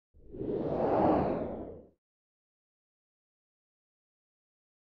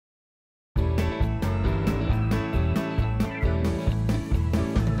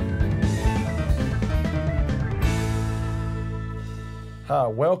Hi,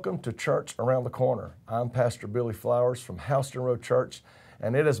 welcome to Church Around the Corner. I'm Pastor Billy Flowers from Houston Road Church,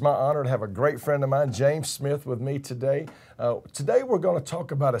 and it is my honor to have a great friend of mine, James Smith, with me today. Today we're going to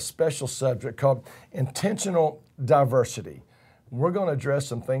talk about a special subject called intentional diversity. We're going to address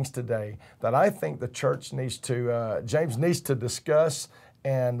some things today that I think the church needs to, James needs to discuss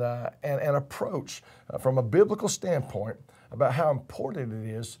and approach from a biblical standpoint about how important it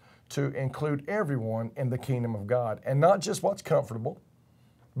is to include everyone in the kingdom of God, and not just what's comfortable,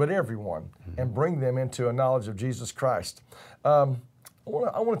 but everyone, and bring them into a knowledge of Jesus Christ. I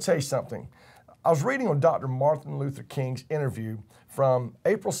want to tell you something. I was reading on Dr. Martin Luther King's interview from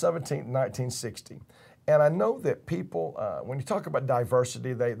April 17, 1960. And I know that people, when you talk about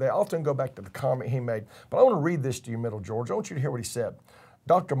diversity, they often go back to the comment he made. But I want to read this to you, Middle Georgia. I want you to hear what he said.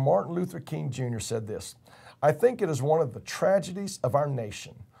 Dr. Martin Luther King Jr. said this: "I think it is one of the tragedies of our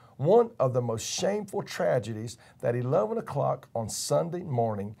nation, one of the most shameful tragedies, that 11 o'clock on Sunday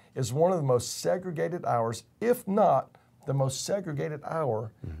morning is one of the most segregated hours, if not the most segregated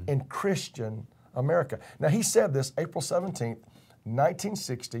hour in Christian America." Now, he said this April 17th,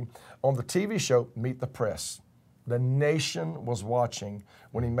 1960, on the TV show Meet the Press. The nation was watching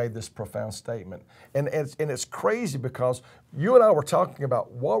when he made this profound statement. And it's crazy because you and I were talking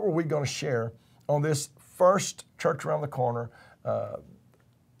about what were we going to share on this first Church Around the Corner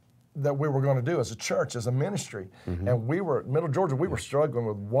that we were going to do as a church, as a ministry. And we were, Middle Georgia, we were struggling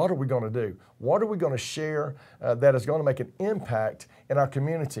with what are we going to do? What are we going to share that is going to make an impact in our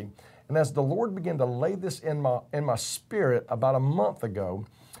community? And as the Lord began to lay this in my spirit about a month ago,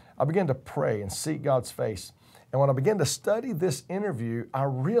 I began to pray and seek God's face. And when I began to study this interview, I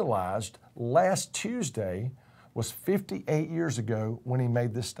realized last Tuesday was 58 years ago when he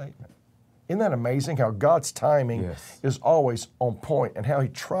made this statement. Isn't that amazing how God's timing is always on point, and how He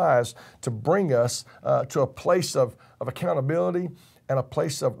tries to bring us to a place of accountability and a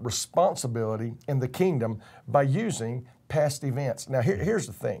place of responsibility in the kingdom by using past events. Now, here's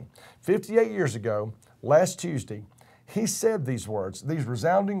the thing. 58 years ago, last Tuesday, he said these words, these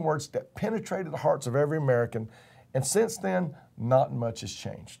resounding words that penetrated the hearts of every American, and since then, not much has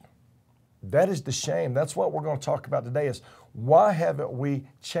changed. That is the shame. That's what we're going to talk about today, is why haven't we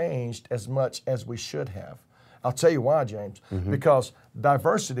changed as much as we should have? I'll tell you why, James. Because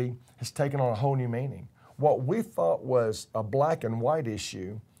diversity has taken on a whole new meaning. What we thought was a black and white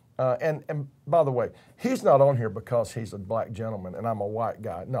issue, and by the way, he's not on here because he's a black gentleman and I'm a white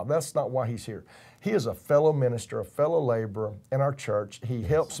guy. No, that's not why he's here. He is a fellow minister, a fellow laborer in our church. He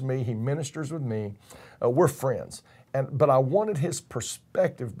helps me. He ministers with me. We're friends. But I wanted his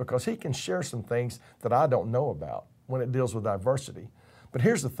perspective because he can share some things that I don't know about when it deals with diversity. But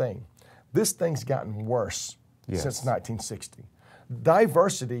here's the thing. This thing's gotten worse since 1960.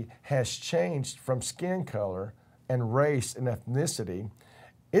 Diversity has changed from skin color and race and ethnicity.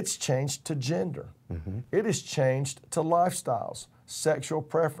 It's changed to gender. It has changed to lifestyles, sexual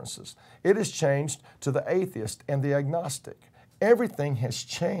preferences. It has changed to the atheist and the agnostic. Everything has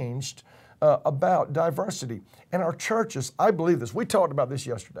changed about diversity. And our churches, I believe this, we talked about this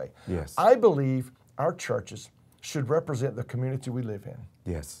yesterday. I believe our churches should represent the community we live in.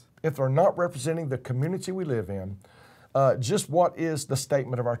 If they're not representing the community we live in, just what is the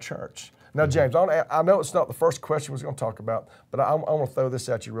statement of our church? Now, James, I know it's not the first question we're going to talk about, but I want to throw this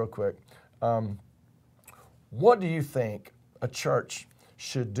at you real quick. What do you think a church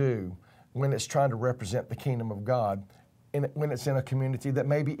should do when it's trying to represent the kingdom of God, when it's in a community that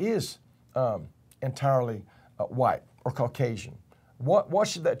maybe is entirely white or Caucasian? What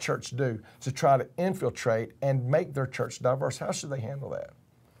should that church do to try to infiltrate and make their church diverse? How should they handle that?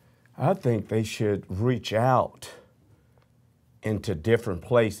 I think they should reach out into different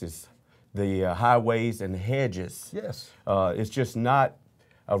places, the highways and hedges. It's just not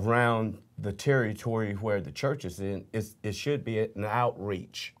around the territory where the church is in. It should be an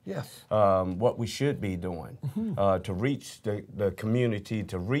outreach. What we should be doing to reach the community,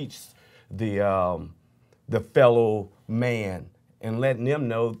 to reach the fellow man, and letting them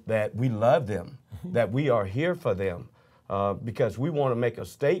know that we love them, that we are here for them, because we want to make a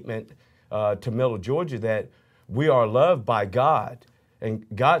statement to Middle Georgia that we are loved by God, and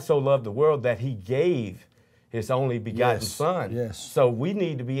God so loved the world that He gave His only begotten Son. So we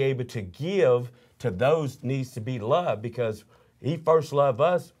need to be able to give to those needs to be loved, because He first loved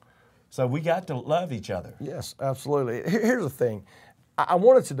us, so we got to love each other. Yes, absolutely. Here's the thing. I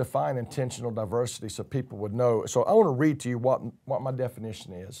wanted to define intentional diversity so people would know. So I want to read to you what my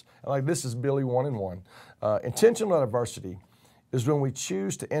definition is. Like, this is Billy 1 and 1. Intentional diversity is when we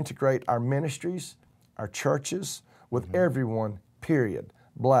choose to integrate our ministries, our churches, with everyone, period.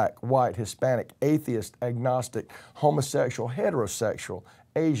 black, white, Hispanic, atheist, agnostic, homosexual, heterosexual,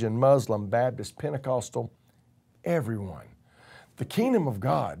 Asian, Muslim, Baptist, Pentecostal, everyone. The kingdom of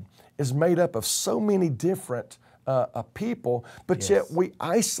God is made up of so many different people, but yet we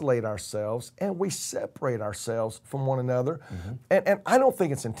isolate ourselves and we separate ourselves from one another. And I don't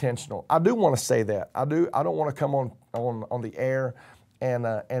think it's intentional. I do want to say that. I don't want to come on the air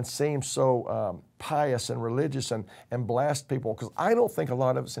and seem so pious and religious and blast people, because I don't think a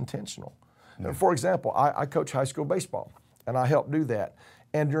lot of it's intentional. No. For example, I coach high school baseball, and I help do that.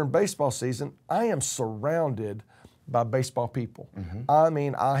 And during baseball season, I am surrounded by baseball people. I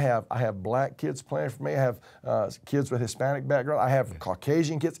mean, I have black kids playing for me. I have kids with Hispanic background. I have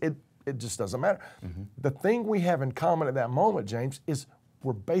Caucasian kids. It just doesn't matter. The thing we have in common at that moment, James, is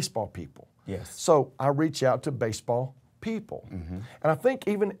we're baseball people. Yes. So I reach out to baseball people. And I think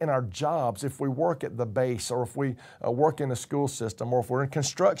even in our jobs, if we work at the base, or if we work in the school system, or if we're in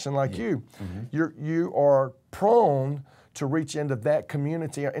construction like you, you are prone to reach into that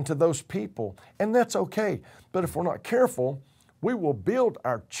community, into those people, and that's okay. But if we're not careful, we will build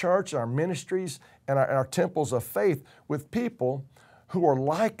our church, our ministries, and our temples of faith with people who are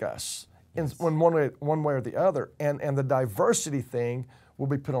like us in one way or the other, and the diversity thing will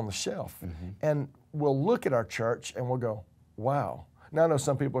be put on the shelf. And we'll look at our church and we'll go, wow. Now I know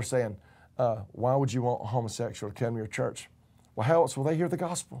some people are saying, why would you want a homosexual to come to your church? Well, how else will they hear the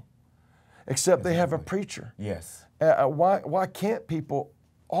gospel? Except they have a preacher. Yes. Why can't people,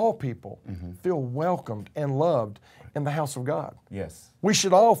 all people, feel welcomed and loved in the house of God? Yes. We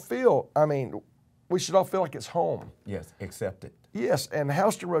should all feel, we should all feel like it's home. Yes, accepted. Yes, and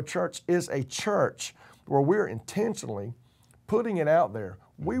Houston Road Church is a church where we're intentionally putting it out there.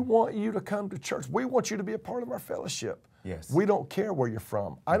 We want you to come to church. We want you to be a part of our fellowship. Yes. We don't care where you're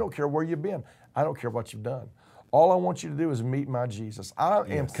from. I don't care where you've been. I don't care what you've done. All I want you to do is meet my Jesus. I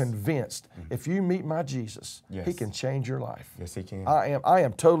am convinced if you meet my Jesus, He can change your life. Yes, He can. I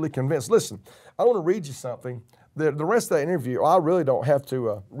am totally convinced. Listen, I want to read you something. The rest of that interview, I really don't have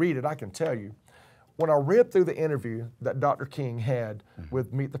to read it. I can tell you. When I read through the interview that Dr. King had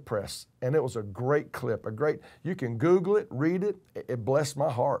with Meet the Press, and it was a great clip, you can Google it, read it, it blessed my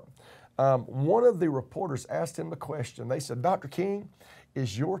heart. One of the reporters asked him the question. They said, Dr. King,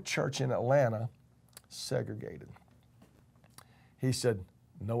 is your church in Atlanta segregated? He said,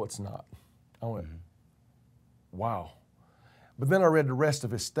 no, it's not. I went, wow. But then I read the rest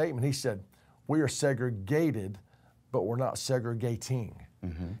of his statement. He said, we are segregated, but we're not segregating.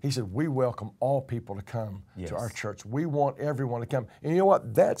 He said, we welcome all people to come to our church. We want everyone to come. And you know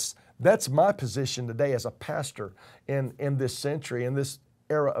what? That's my position today as a pastor in this century, in this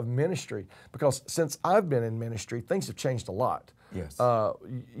era of ministry, because since I've been in ministry, things have changed a lot. Yes.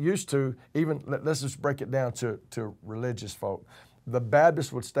 Used to, even, let's just break it down to religious folk. The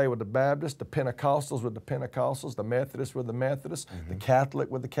Baptists would stay with the Baptists, the Pentecostals with the Pentecostals, the Methodists with the Methodists, the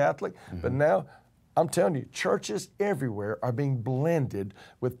Catholic with the Catholic. But now, I'm telling you, churches everywhere are being blended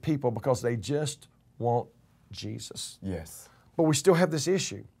with people because they just want Jesus. Yes. But we still have this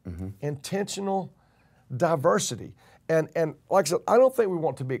issue, intentional diversity. And like I said, I don't think we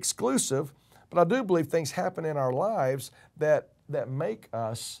want to be exclusive, but I do believe things happen in our lives that make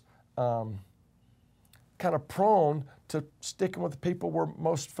us kind of prone to sticking with the people we're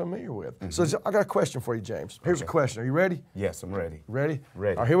most familiar with. So I got a question for you, James. Here's a question. Are you ready? Yes, I'm ready. Ready?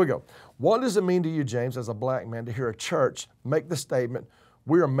 Ready. All right, here we go. What does it mean to you, James, as a black man, to hear a church make the statement,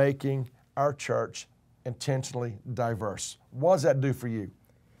 we are making our church intentionally diverse? What does that do for you?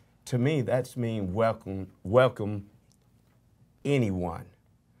 To me, that's mean welcome anyone.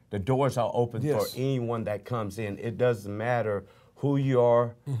 The doors are open for anyone that comes in. It doesn't matter who you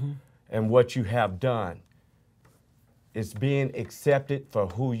are and what you have done. It's being accepted for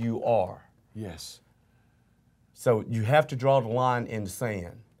who you are. Yes. So you have to draw the line in the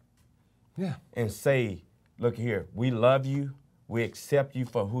sand. Yeah. And say, look here, we love you. We accept you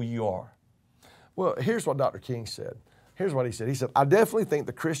for who you are. Well, here's what Dr. King said. Here's what he said. He said, I definitely think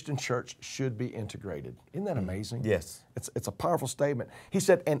the Christian church should be integrated. Isn't that amazing? Yes. It's a powerful statement. He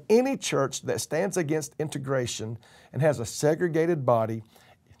said, and any church that stands against integration and has a segregated body,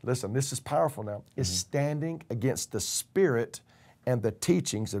 listen, this is powerful now, is standing against the spirit and the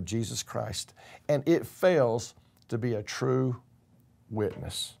teachings of Jesus Christ. And it fails to be a true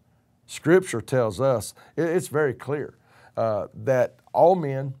witness. Scripture tells us, it's very clear, that all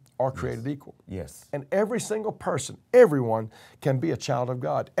men are created equal. Yes. And every single person, everyone can be a child of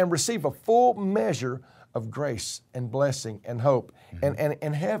God and receive a full measure of grace and blessing and hope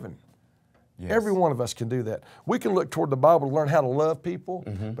and heaven. Yes. Every one of us can do that. We can look toward the Bible to learn how to love people,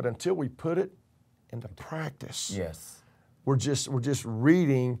 but until we put it into practice, we're just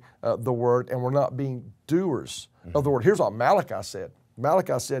reading the word, and we're not being doers of the word. Here's what Malachi said.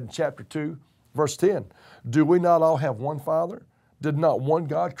 Malachi said in chapter 2, verse 10, do we not all have one Father? Did not one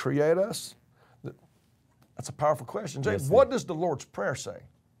God create us? That's a powerful question. James, what does the Lord's Prayer say?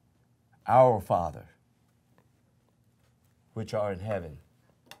 Our Father, which art in heaven,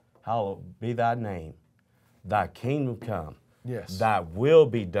 hallowed be thy name. Thy kingdom come. Yes. Thy will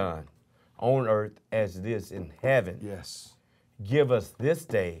be done on earth as it is in heaven. Yes. Give us this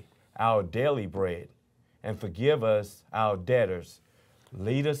day our daily bread, and forgive us our debtors.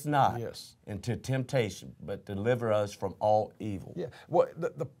 Lead us not into temptation, but deliver us from all evil. Yeah. Well,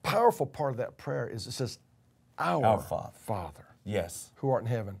 the powerful part of that prayer is it says, Our Father. Yes. Who art in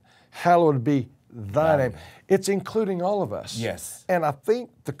heaven, hallowed be thy name. It's including all of us. Yes. And I think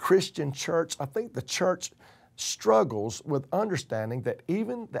the Christian church, I think the church struggles with understanding that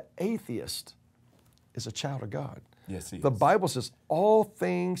even the atheist is a child of God. Yes, he is. The Bible says all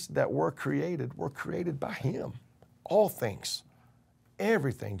things that were created by Him. All things.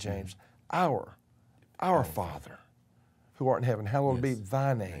 Everything, James. Our Father, who art in heaven, hallowed be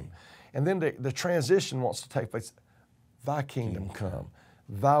thy name. And then the transition wants to take place. Thy kingdom come.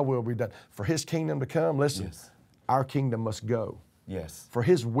 Thy will be done. For His kingdom to come, listen, our kingdom must go. Yes. For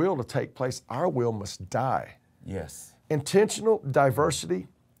His will to take place, our will must die. Yes. Intentional diversity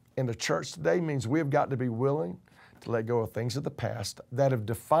in the church today means we've got to be willing to let go of things of the past that have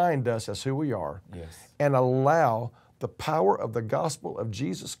defined us as who we are and allow the power of the gospel of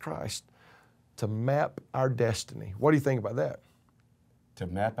Jesus Christ to map our destiny. What do you think about that? To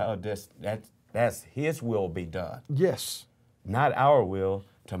map our destiny, that's His will be done. Yes. Not our will.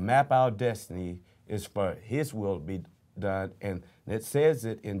 To map our destiny is for His will to be done. And it says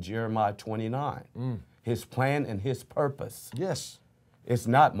it in Jeremiah 29. His plan and His purpose. Yes. It's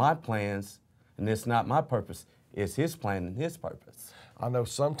not my plans and it's not my purpose. It's His plan and His purpose. I know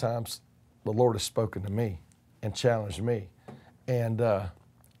sometimes the Lord has spoken to me and challenged me. And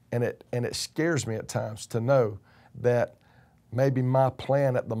it scares me at times to know that maybe my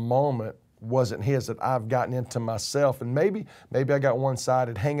plan at the moment wasn't His, that I've gotten into myself. And maybe I got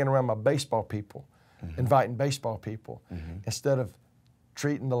one-sided, hanging around my baseball people, inviting baseball people, instead of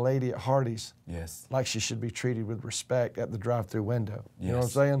treating the lady at Hardee's like she should be treated with respect at the drive-through window. You know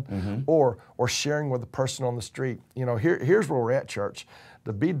what I'm saying? Or sharing with the person on the street. You know, here's where we're at, church.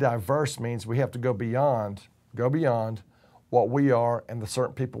 To be diverse means we have to go beyond what we are and the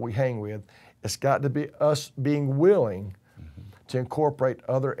certain people we hang with. It's got to be us being willing to incorporate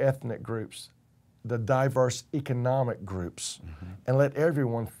other ethnic groups, the diverse economic groups, and let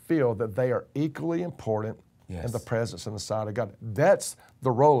everyone feel that they are equally important in the presence and the sight of God. That's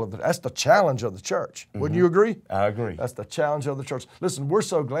the role of that's the challenge of the church. Wouldn't you agree? I agree. That's the challenge of the church. Listen, we're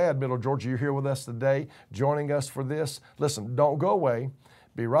so glad, Middle Georgia, you're here with us today, joining us for this. Listen, don't go away.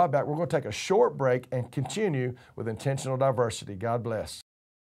 Be right back. We're going to take a short break and continue with intentional diversity. God bless.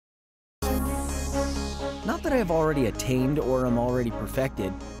 Not that I have already attained or am already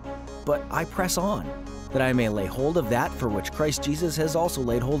perfected, but I press on, that I may lay hold of that for which Christ Jesus has also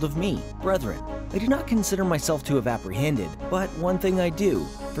laid hold of me. Brethren, I do not consider myself to have apprehended, but one thing I do,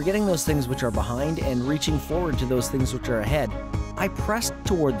 forgetting those things which are behind and reaching forward to those things which are ahead, I press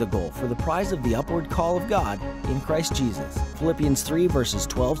toward the goal for the prize of the upward call of God in Christ Jesus. Philippians 3, verses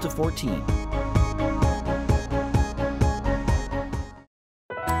 12 to 14.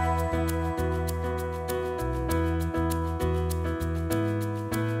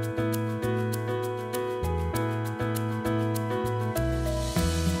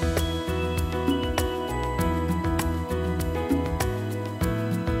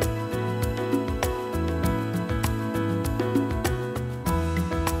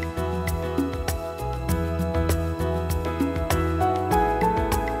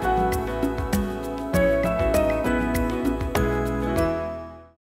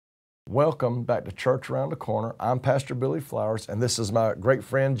 Welcome back to Church Around the Corner. I'm Pastor Billy Flowers, and this is my great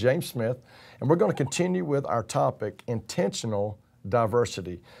friend James Smith, and we're going to continue with our topic, intentional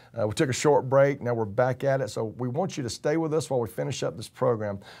diversity. We took a short break, now we're back at it, so we want you to stay with us while we finish up this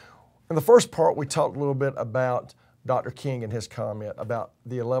program. In the first part, we talked a little bit about Dr. King and his comment about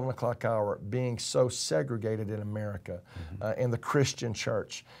the 11 o'clock hour being so segregated in America, in the Christian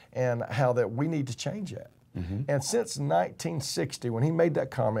church, and how that we need to change that. And since 1960, when he made that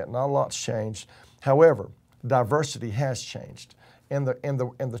comment, not a lot's changed. However, diversity has changed in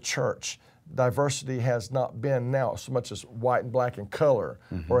the church. diversity has not been now so much as white and black in color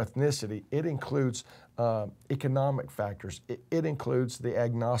or ethnicity. It includes economic factors. It includes the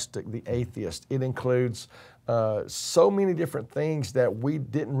agnostic, the atheist. It includes so many different things that we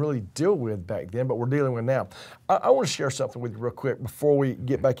didn't really deal with back then, but we're dealing with now. I want to share something with you real quick before we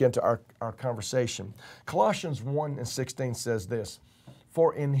get back into our conversation. Colossians 1:16 says this,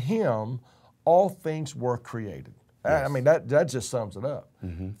 "For in him all things were created." Yes. I mean, that just sums it up.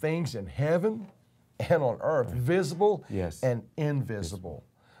 Things in heaven and on earth, visible and invisible.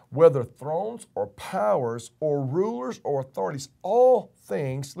 Whether thrones or powers or rulers or authorities, all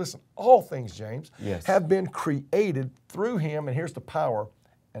things, listen, all things, James, have been created through him, and here's the power,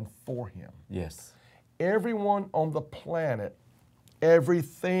 and for him. Yes. Everyone on the planet,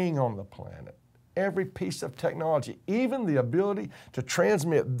 everything on the planet, every piece of technology, even the ability to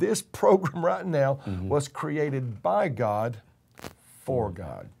transmit this program right now was created by God for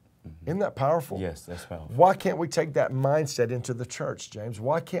God. Isn't that powerful? Yes, that's powerful. Why can't we take that mindset into the church, James?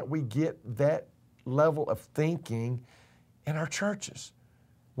 Why can't we get that level of thinking in our churches?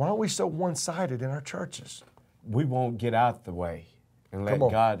 Why are we so one-sided in our churches? We won't get out the way and let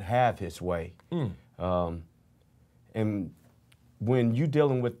God have his way. And when you're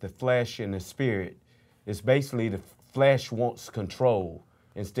dealing with the flesh and the spirit, it's basically the flesh wants control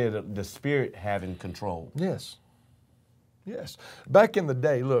instead of the spirit having control. Yes. Yes. Back in the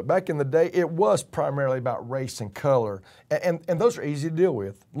day, look, back in the day, it was primarily about race and color, and those are easy to deal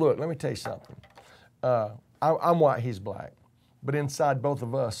with. Look, let me tell you something. I'm white, he's black, but inside both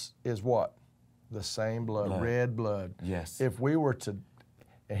of us is what? The same blood. Red blood. Yes. If we were to,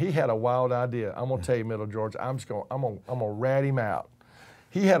 and he had a wild idea. I'm gonna tell you, Middle Georgia, I'm gonna rat him out.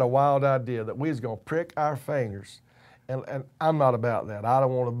 He had a wild idea that we was gonna prick our fingers. And I'm not about that. I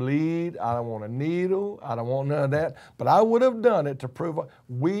don't want to bleed. I don't want a needle. I don't want none of that. But I would have done it to prove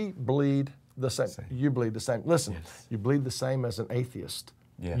we bleed the same. You bleed the same. Listen, you bleed the same as an atheist.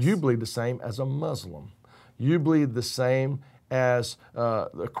 Yes. You bleed the same as a Muslim. You bleed the same as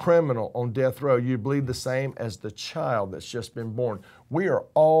the criminal on death row. You bleed the same as the child that's just been born. We are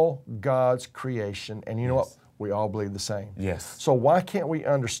all God's creation. And you know what? We all bleed the same. Yes. So why can't we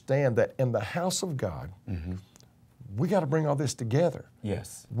understand that in the house of God, we got to bring all this together.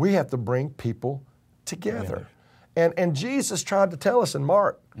 Yes. We have to bring people together. And Jesus tried to tell us in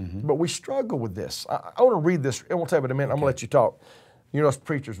Mark, but we struggle with this. I want to read this. It won't take but a minute. I'm going to let you talk. You know, as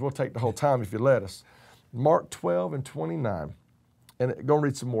preachers, we'll take the whole time if you let us. Mark 12:29. And I'm going to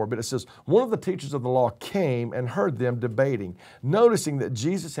read some more, but it says, one of the teachers of the law came and heard them debating. Noticing that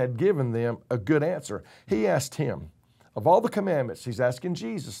Jesus had given them a good answer, he asked him, of all the commandments, he's asking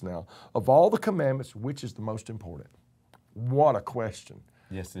Jesus now, of all the commandments, which is the most important? What a question.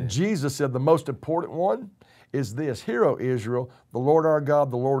 Yes, it is. Jesus said the most important one is this, Hear, O Israel, the Lord our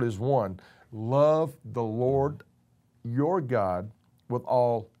God, the Lord is one. Love the Lord your God with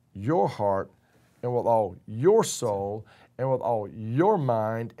all your heart and with all your soul and with all your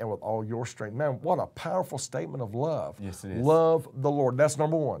mind and with all your strength. Man, what a powerful statement of love. Yes, it is. Love the Lord. That's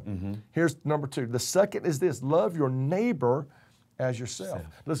number one. Here's number two. The second is this, love your neighbor as yourself.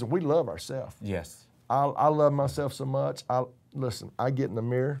 Listen, we love ourselves. Yes. I love myself so much. Listen, I get in the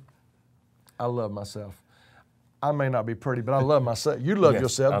mirror, I love myself. I may not be pretty, but I love myself. You love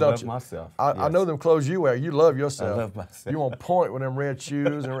yourself, don't you? I love myself. I know them clothes you wear. You love yourself. I love myself. You on point with them red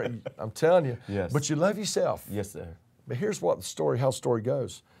shoes. And I'm telling you. Yes. But you love yourself. Yes, sir. But here's what how the story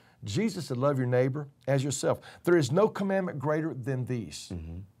goes. Jesus said, love your neighbor as yourself. There is no commandment greater than these.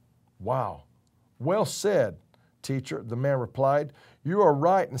 Wow. Well said, teacher, the man replied. You are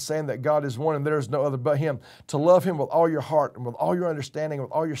right in saying that God is one and there is no other but him. To love him with all your heart and with all your understanding and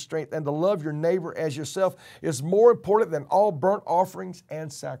with all your strength and to love your neighbor as yourself is more important than all burnt offerings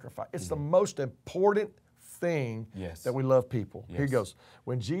and sacrifice. It's the most important thing that we love people. Here he goes.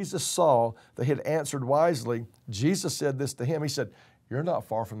 When Jesus saw that he had answered wisely, Jesus said this to him. He said, you're not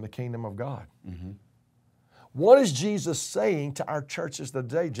far from the kingdom of God. What is Jesus saying to our churches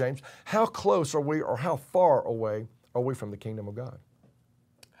today, James? How close are we or how far away are we from the kingdom of God?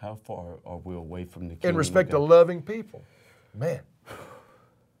 How far are we away from the kingdom in respect of God? to loving people? Man.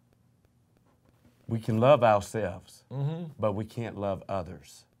 We can love ourselves, but we can't love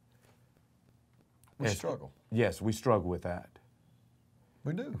others. We struggle. Yes, we struggle with that.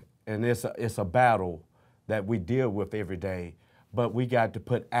 We do. And it's a battle that we deal with every day, but we got to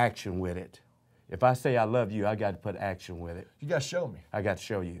put action with it. If I say I love you, I got to put action with it. You got to show me. I got to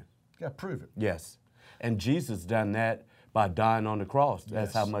show you. You got to prove it. Yes. And Jesus done that by dying on the cross.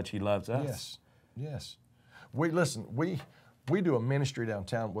 That's how much he loves us. Yes. Yes. We we do a ministry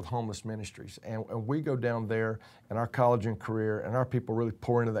downtown with homeless ministries, and we go down there, and our college and career, and our people really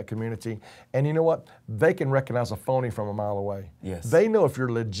pour into that community. And you know what? They can recognize a phony from a mile away. Yes. They know if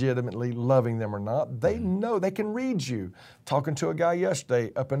you're legitimately loving them or not. They know, they can read you. Talking to a guy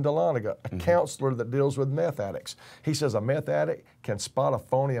yesterday up in Dahlonega, a counselor that deals with meth addicts. He says a meth addict can spot a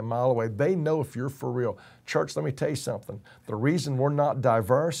phony a mile away. They know if you're for real. Church, let me tell you something. The reason we're not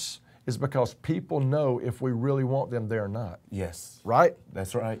diverse is because people know if we really want them there or not. Yes. Right?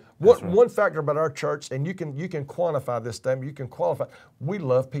 That's right. One factor about our church, and you can quantify this statement, you can qualify, we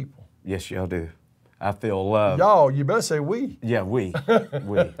love people. Yes, y'all do. I feel love. Y'all, you better say we. Yeah, we.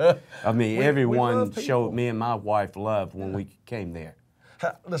 I mean, everyone showed me and my wife love when we came there.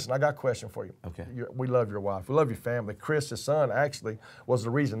 Listen, I got a question for you. Okay. We love your wife. We love your family. Chris, his son, actually was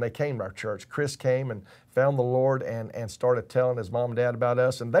the reason they came to our church. Chris came and found the Lord and started telling his mom and dad about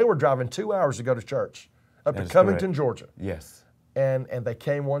us. And they were driving 2 hours to go to church up in Covington, Georgia. Yes. And they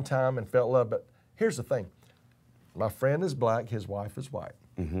came one time and felt love. But here's the thing. My friend is black. His wife is white.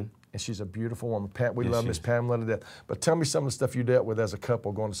 Mm-hmm. And she's a beautiful woman. We love Miss Pamela to death. But tell me some of the stuff you dealt with as a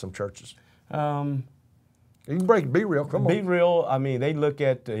couple going to some churches. You can be real, come on. Be real, I mean, they look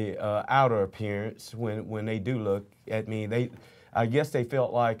at the outer appearance when they do look at me. I guess they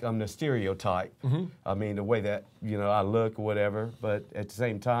felt like I'm the stereotype. Mm-hmm. I mean, the way that, I look or whatever, but at the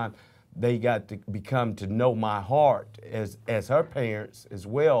same time, they got to become to know my heart as her parents as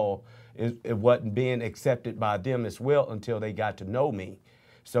well. It wasn't being accepted by them as well until they got to know me.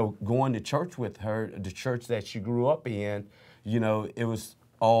 So going to church with her, the church that she grew up in, it was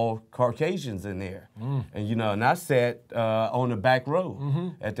all Caucasians in there. Mm. And, and I sat on the back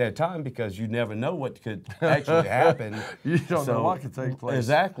row at that time because you never know what could actually happen. You don't know what could take place.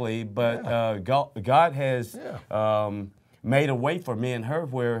 Exactly, but God has made a way for me and her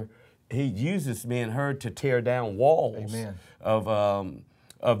where he uses me and her to tear down walls of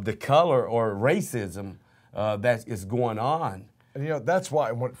the color or racism that is going on. And that's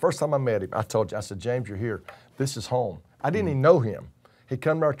why, first time I met him, I told you, I said, James, you're here. This is home. I didn't even know him. He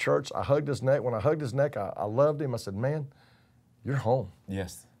come to our church. I hugged his neck. When I hugged his neck, I loved him. I said, man, you're home.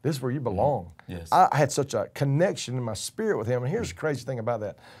 Yes. This is where you belong. Yes. I had such a connection in my spirit with him. And here's the crazy thing about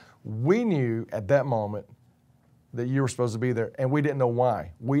that. We knew at that moment that you were supposed to be there, and we didn't know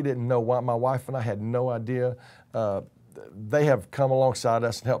why. We didn't know why. My wife and I had no idea. They have come alongside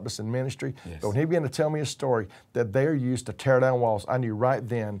us and helped us in ministry. Yes. But when he began to tell me a story that they're used to tear down walls, I knew right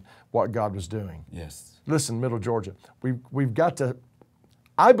then what God was doing. Yes. Listen, Middle Georgia, we've got to,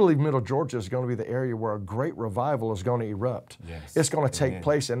 I believe Middle Georgia is going to be the area where a great revival is going to erupt. Yes. It's going to take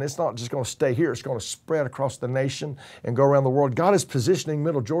place, and it's not just going to stay here. It's going to spread across the nation and go around the world. God is positioning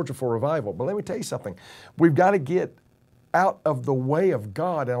Middle Georgia for revival. But let me tell you something. We've got to get out of the way of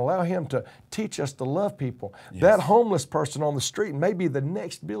God and allow him to teach us to love people. Yes. That homeless person on the street may be the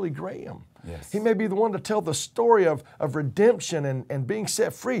next Billy Graham. Yes. He may be the one to tell the story of redemption and being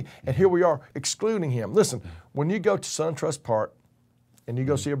set free. And here we are excluding him. Listen, when you go to SunTrust Park and you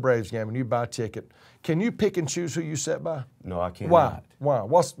go see a Braves game and you buy a ticket, can you pick and choose who you sit by? No, I can't. Why? Why?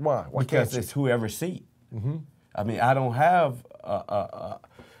 Why because can't you? It's whoever's seat. Mm-hmm. I mean, I don't have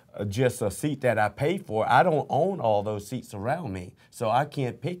just a seat that I pay for. I don't own all those seats around me, so I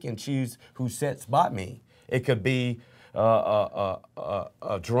can't pick and choose who sits by me. It could be a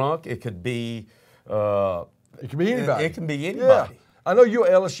drunk. It could be. It can be anybody. It can be anybody. Yeah. I know you're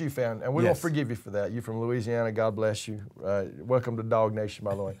an LSU fan, and we don't forgive you for that. You're from Louisiana. God bless you. Welcome to Dog Nation,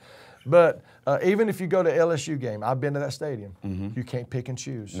 by the way. But even if you go to LSU game, I've been to that stadium. Mm-hmm. You can't pick and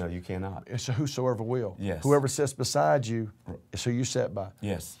choose. No, you cannot. It's a whosoever will. Yes. Whoever sits beside you is who you sit by.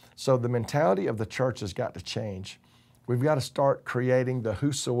 Yes. So the mentality of the church has got to change. We've got to start creating the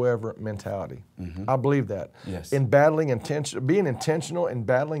whosoever mentality. Mm-hmm. I believe that. Yes. In being intentional in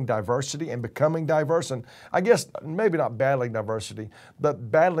battling diversity and becoming diverse, and I guess maybe not battling diversity,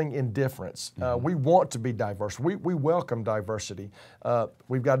 but battling indifference. Mm-hmm. We want to be diverse. We welcome diversity.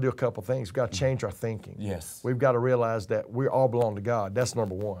 We've got to do a couple things. We've got to change our thinking. Yes. We've got to realize that we all belong to God. That's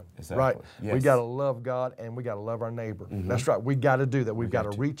number one. Exactly. Right? Yes. We got to love God and we got to love our neighbor. Mm-hmm. That's right. We got to do that. We've got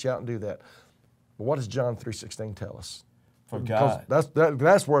to reach out and do that. But what does John 3:16 tell us? For God.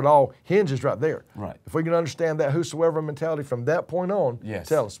 That's where it all hinges right there. Right. If we can understand that whosoever mentality from that point on, yes.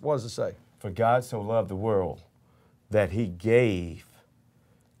 Tell us, what does it say? For God so loved the world that he gave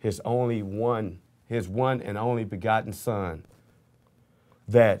his one and only begotten Son,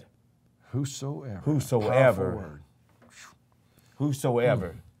 that whosoever,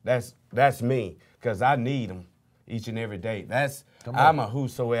 that's me, because I need him each and every day. I'm a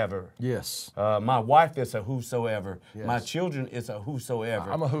whosoever. Yes. My wife is a whosoever. Yes. My children is a whosoever.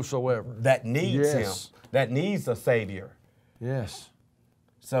 I'm a whosoever. That needs him. That needs a Savior. Yes.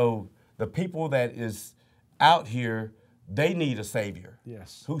 So the people that is out here, they need a Savior.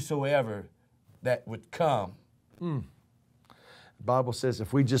 Yes. Whosoever that would come. The Bible says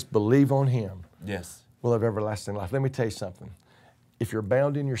if we just believe on Him, Yes. we'll have everlasting life. Let me tell you something. If you're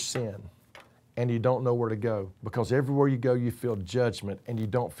bound in your sin and you don't know where to go, because everywhere you go you feel judgment and you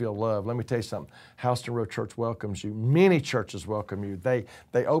don't feel love, let me tell you something. Houston Road Church welcomes you. Many churches welcome you. They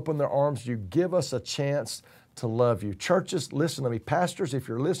open their arms. You give us a chance to love you. Churches, listen to me. Pastors, if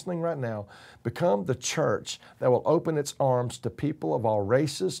you're listening right now, become the church that will open its arms to people of all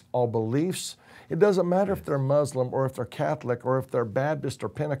races, all beliefs. It doesn't matter if they're Muslim or if they're Catholic or if they're Baptist or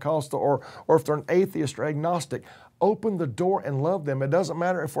Pentecostal or if they're an atheist or agnostic. Open the door and love them. It doesn't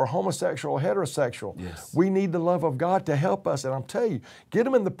matter if we're homosexual or heterosexual. Yes. We need the love of God to help us. And I'm telling you, get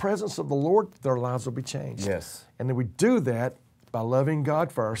them in the presence of the Lord, their lives will be changed. Yes. And then we do that by loving God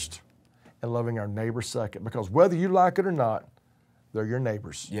first and loving our neighbor second. Because whether you like it or not, they're your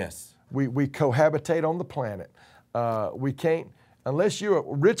neighbors. Yes. We cohabitate on the planet. We can't, unless you're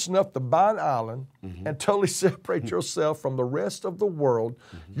rich enough to buy an island and totally separate yourself from the rest of the world,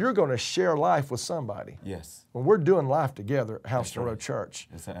 you're going to share life with somebody. Yes. When we're doing life together at Houston Road Church,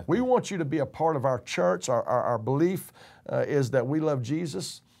 Exactly. we want you to be a part of our church. Our belief is that we love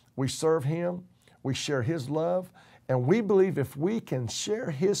Jesus, we serve Him, we share His love, and we believe if we can share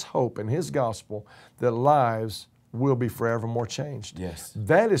His hope and His gospel, that lives will be forevermore changed. Yes.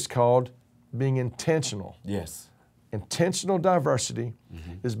 That is called being intentional. Yes. Intentional diversity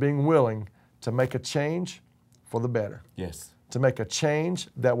is being willing to make a change for the better. Yes. To make a change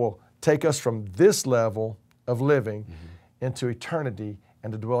that will take us from this level of living into eternity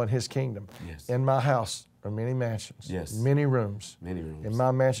and to dwell in His kingdom. Yes. In my house are many mansions, Yes. many rooms. Many rooms. In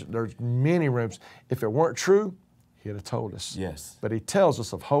my mansion, there's many rooms. If it weren't true, He'd have told us. Yes. But He tells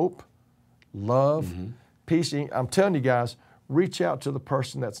us of hope, love, peace. I'm telling you guys, reach out to the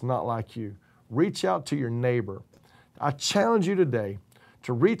person that's not like you. Reach out to your neighbor. I challenge you today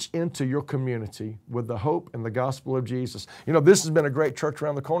to reach into your community with the hope and the gospel of Jesus. You know, this has been a great church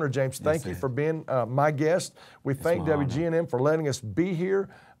around the corner, James. Thank you for being my guest. We thank WGNM for letting us be here.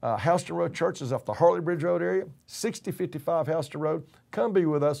 Houston Road Church is off the Hartley Bridge Road area, 6055 Houston Road. Come be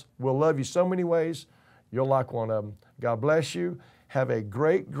with us. We'll love you so many ways. You'll like one of them. God bless you. Have a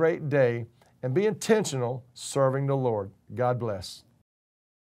great, great day, and be intentional serving the Lord. God bless.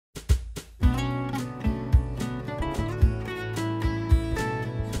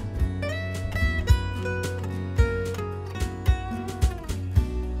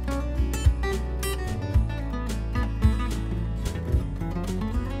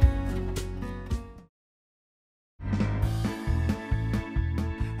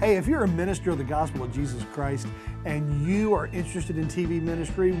 Hey, if you're a minister of the gospel of Jesus Christ and you are interested in TV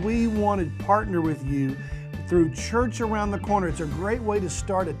ministry, we want to partner with you through Church Around the Corner. It's a great way to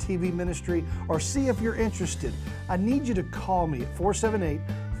start a TV ministry or see if you're interested. I need you to call me at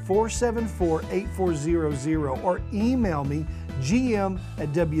 478-474-8400 or email me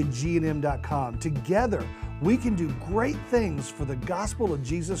gm@wgnm.com. Together, we can do great things for the gospel of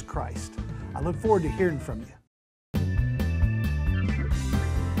Jesus Christ. I look forward to hearing from you.